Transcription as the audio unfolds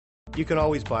You can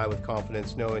always buy with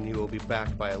confidence knowing you will be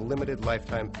backed by a limited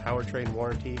lifetime powertrain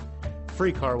warranty,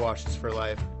 free car washes for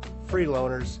life, free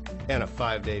loaners, and a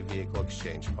 5-day vehicle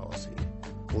exchange policy.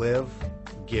 Live,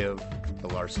 give the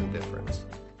Larson difference.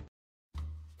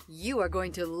 You are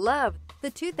going to love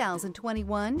the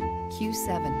 2021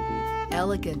 Q7.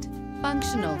 Elegant,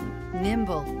 functional,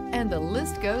 nimble, and the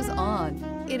list goes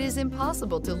on. It is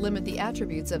impossible to limit the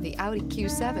attributes of the Audi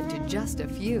Q7 to just a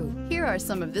few. Here are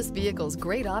some of this vehicle's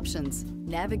great options: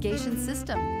 navigation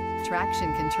system,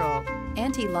 traction control,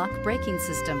 anti-lock braking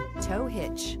system, tow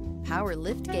hitch, power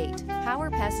liftgate, power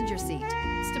passenger seat,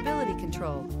 stability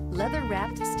control,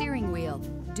 leather-wrapped steering wheel,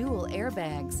 dual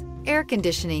airbags, air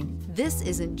conditioning. This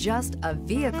isn't just a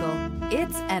vehicle,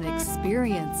 it's an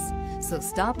experience. So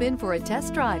stop in for a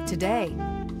test drive today.